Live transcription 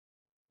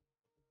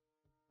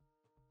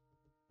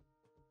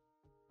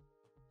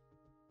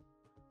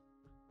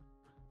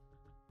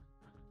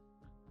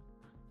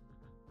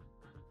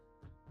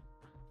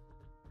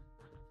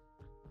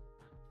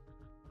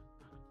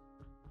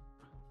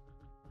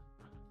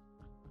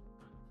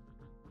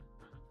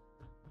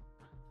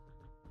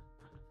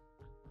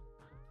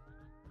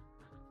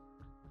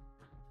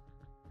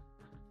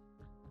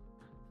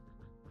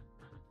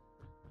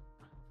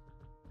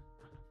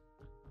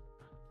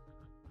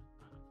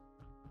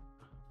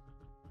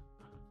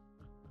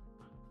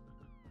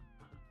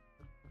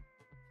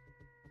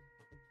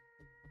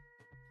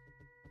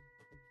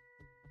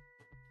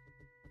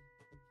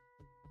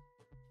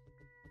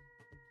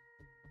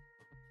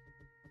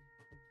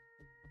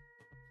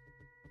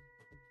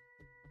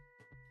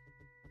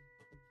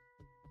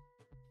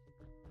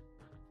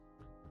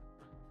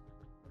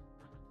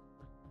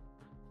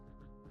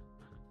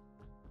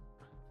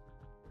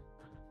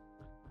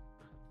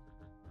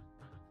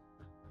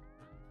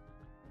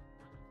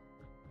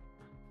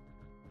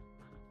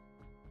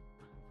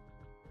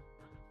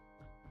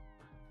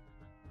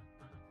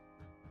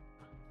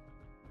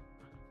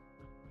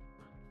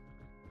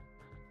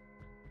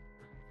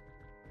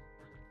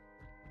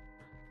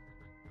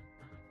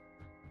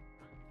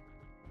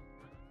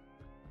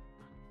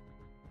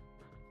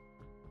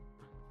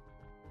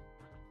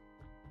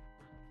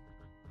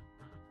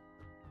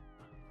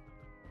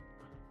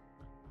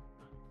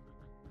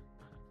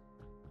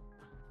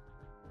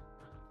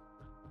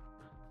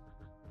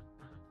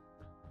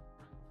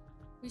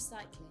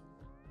Recycling.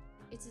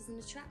 It is an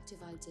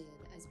attractive idea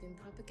that has been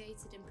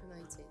propagated and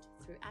promoted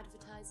through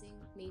advertising,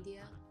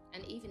 media,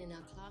 and even in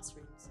our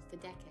classrooms for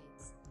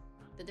decades.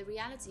 But the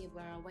reality of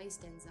where our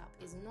waste ends up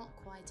is not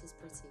quite as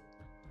pretty.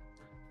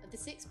 Of the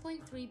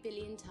 6.3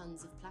 billion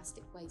tonnes of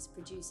plastic waste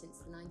produced since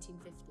the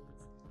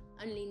 1950s,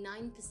 only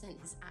 9%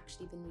 has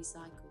actually been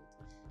recycled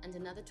and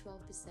another 12%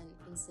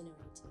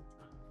 incinerated.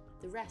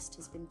 The rest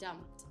has been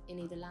dumped in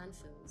either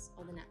landfills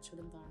or the natural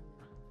environment.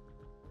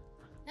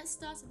 Let's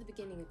start at the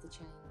beginning of the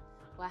chain,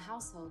 where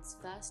households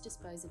first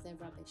dispose of their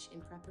rubbish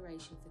in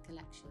preparation for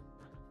collection.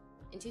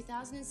 In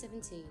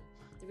 2017,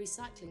 the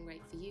recycling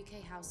rate for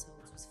UK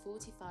households was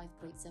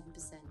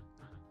 45.7%,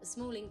 a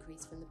small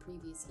increase from the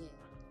previous year.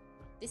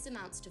 This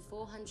amounts to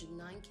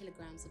 409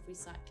 kilograms of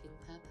recycling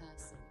per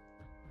person.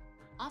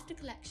 After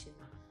collection,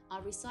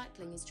 our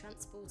recycling is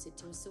transported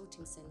to a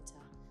sorting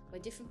centre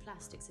where different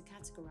plastics are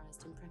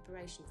categorised in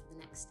preparation for the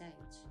next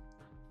stage.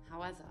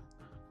 However,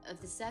 of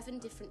the 7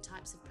 different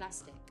types of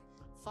plastic,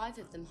 5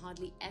 of them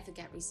hardly ever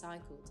get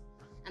recycled,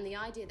 and the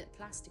idea that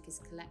plastic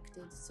is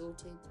collected,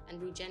 sorted,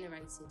 and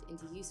regenerated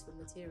into useful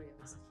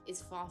materials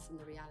is far from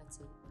the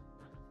reality.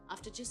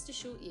 After just a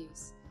short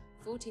use,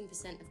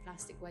 14% of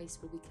plastic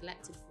waste will be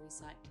collected for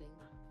recycling,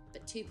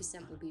 but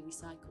 2% will be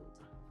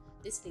recycled.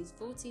 This leaves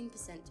 14%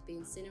 to be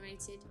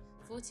incinerated,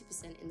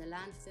 40% in the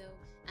landfill,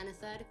 and a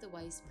third of the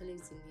waste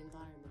polluting the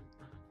environment.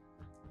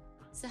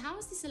 So how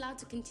is this allowed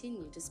to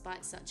continue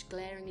despite such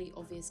glaringly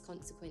obvious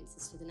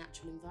consequences to the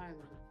natural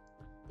environment?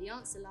 The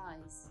answer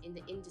lies in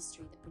the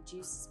industry that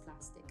produces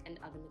plastic and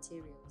other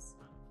materials.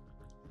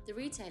 The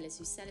retailers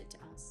who sell it to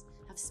us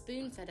have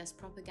spoon-fed us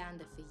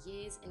propaganda for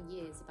years and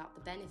years about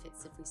the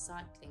benefits of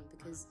recycling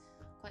because,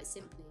 quite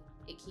simply,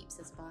 it keeps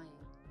us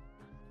buying.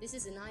 This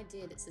is an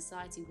idea that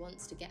society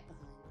wants to get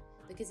behind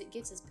because it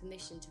gives us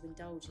permission to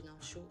indulge in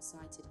our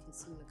short-sighted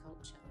consumer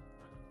culture.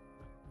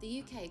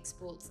 The UK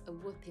exports a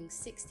whopping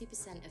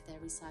 60% of their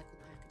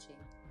recycled packaging,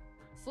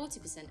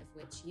 40% of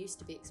which used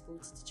to be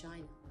exported to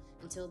China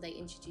until they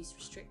introduced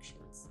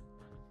restrictions.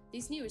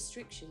 These new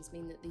restrictions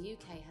mean that the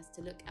UK has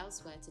to look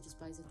elsewhere to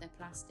dispose of their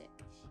plastic,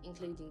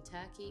 including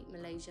Turkey,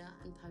 Malaysia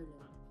and Poland.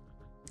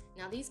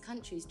 Now, these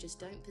countries just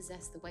don't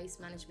possess the waste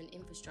management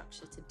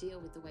infrastructure to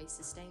deal with the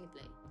waste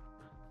sustainably.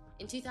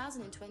 In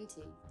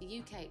 2020, the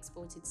UK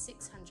exported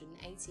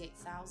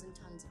 688,000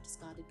 tonnes of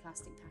discarded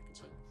plastic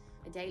packaging,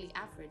 a daily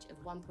average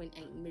of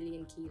 1.8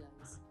 million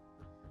kilos.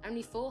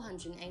 Only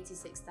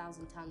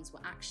 486,000 tonnes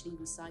were actually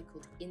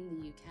recycled in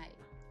the UK.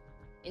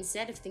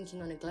 Instead of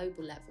thinking on a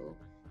global level,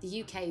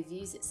 the UK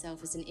views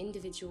itself as an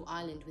individual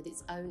island with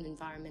its own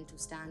environmental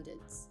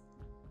standards.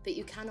 But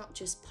you cannot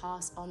just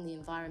pass on the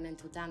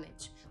environmental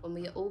damage when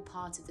we are all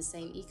part of the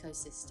same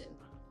ecosystem.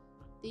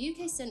 The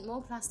UK sent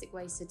more plastic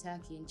waste to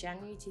Turkey in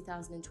January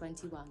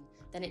 2021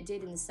 than it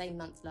did in the same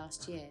month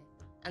last year,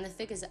 and the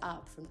figures are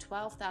up from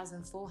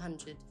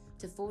 12,400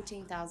 to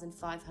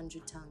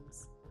 14,500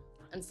 tonnes.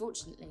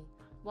 Unfortunately,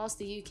 whilst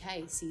the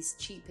UK sees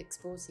cheap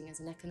exporting as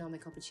an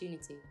economic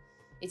opportunity,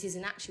 it is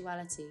in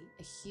actuality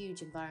a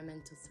huge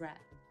environmental threat.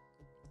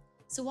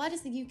 So why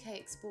does the UK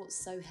export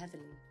so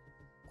heavily?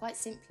 Quite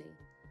simply,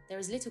 there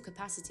is little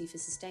capacity for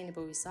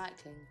sustainable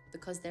recycling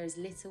because there is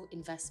little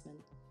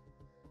investment.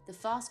 The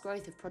fast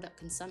growth of product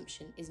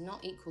consumption is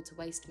not equal to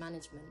waste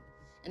management,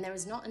 and there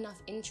is not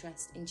enough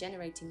interest in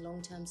generating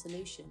long-term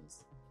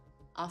solutions.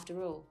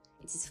 After all,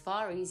 it is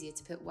far easier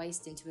to put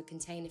waste into a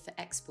container for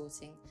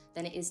exporting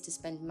than it is to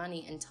spend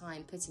money and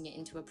time putting it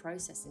into a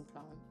processing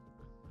plant.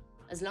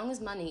 As long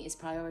as money is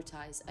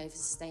prioritised over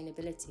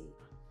sustainability,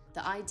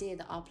 the idea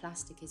that our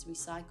plastic is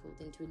recycled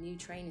into a new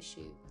trainer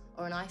shoe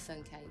or an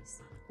iPhone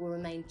case will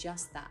remain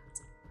just that,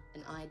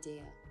 an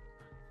idea.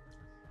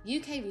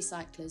 UK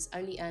recyclers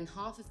only earn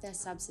half of their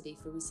subsidy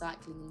for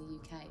recycling in the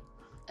UK,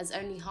 as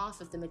only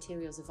half of the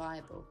materials are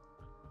viable.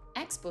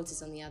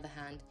 Exporters, on the other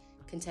hand,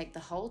 can take the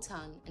whole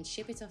ton and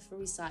ship it off for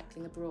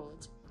recycling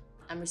abroad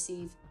and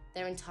receive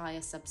their entire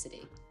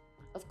subsidy.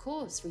 Of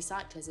course,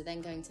 recyclers are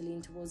then going to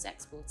lean towards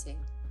exporting.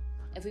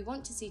 If we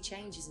want to see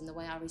changes in the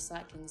way our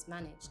recycling is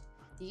managed,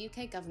 the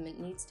UK government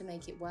needs to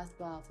make it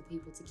worthwhile for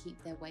people to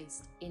keep their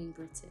waste in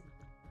Britain.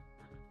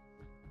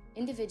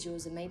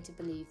 Individuals are made to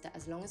believe that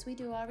as long as we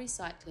do our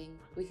recycling,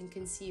 we can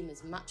consume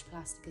as much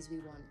plastic as we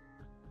want.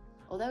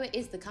 Although it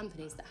is the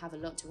companies that have a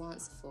lot to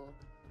answer for,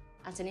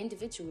 at an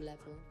individual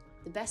level,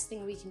 the best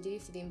thing we can do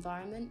for the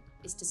environment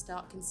is to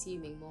start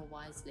consuming more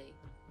wisely.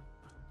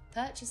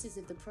 Purchases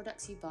of the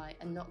products you buy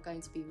are not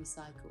going to be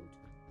recycled,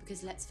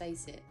 because let's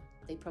face it,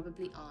 they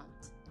probably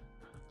aren't.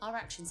 Our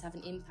actions have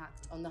an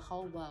impact on the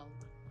whole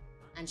world,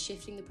 and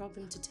shifting the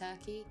problem to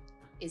Turkey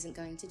isn't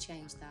going to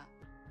change that.